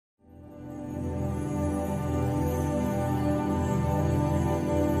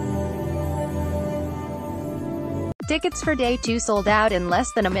Tickets for day 2 sold out in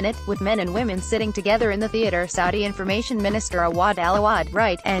less than a minute, with men and women sitting together in the theater, Saudi Information Minister Alawwad,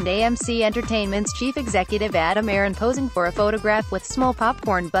 right, and AMC Entertainment's chief executive Adam Aron posing for a photograph with small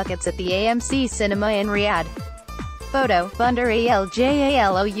popcorn buckets at the AMC Cinema in Riyadh. Photo, BANDAR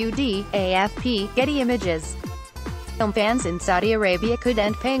ALJALOUD, AFP, Getty Images. Film fans in Saudi Arabia could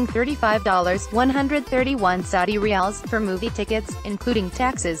end paying $35 (131 Saudi riyals) for movie tickets, including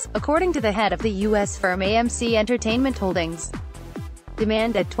taxes, according to the head of the U.S. firm AMC Entertainment Holdings.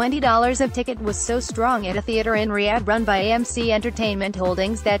 Demand at $20 a ticket was so strong at a theater in Riyadh run by AMC Entertainment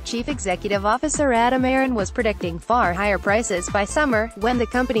Holdings that Chief Executive Officer Adam Aron was predicting far higher prices by summer, when the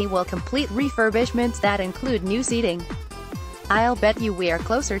company will complete refurbishments that include new seating. "I'll bet you we are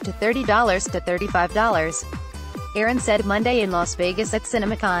closer to $30 to $35. Aron said Monday in Las Vegas at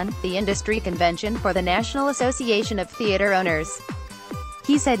CinemaCon, the industry convention for the National Association of Theater Owners.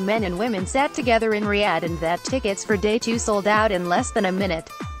 He said men and women sat together in Riyadh and that tickets for day 2 sold out in less than a minute.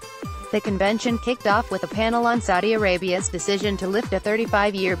 The convention kicked off with a panel on Saudi Arabia's decision to lift a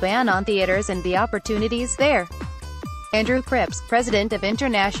 35-year ban on theaters and the opportunities there. Andrew Cripps, president of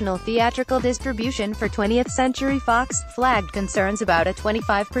International Theatrical Distribution for 20th Century Fox, flagged concerns about a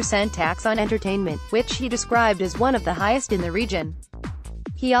 25% tax on entertainment, which he described as one of the highest in the region.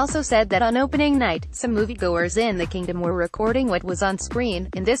 He also said that on opening night, some moviegoers in the kingdom were recording what was on screen,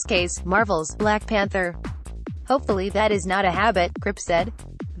 in this case, Marvel's Black Panther. "Hopefully that is not a habit," Cripps said.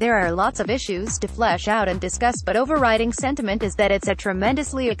 "There are lots of issues to flesh out and discuss, but overriding sentiment is that it's a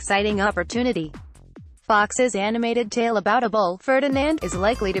tremendously exciting opportunity." Fox's animated tale about a bull, Ferdinand, is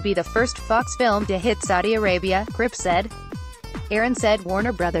likely to be the first Fox film to hit Saudi Arabia, Cripps said. Aron said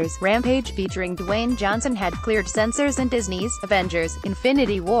Warner Bros.' Rampage featuring Dwayne Johnson had cleared censors and Disney's Avengers: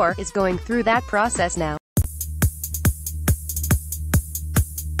 Infinity War is going through that process now.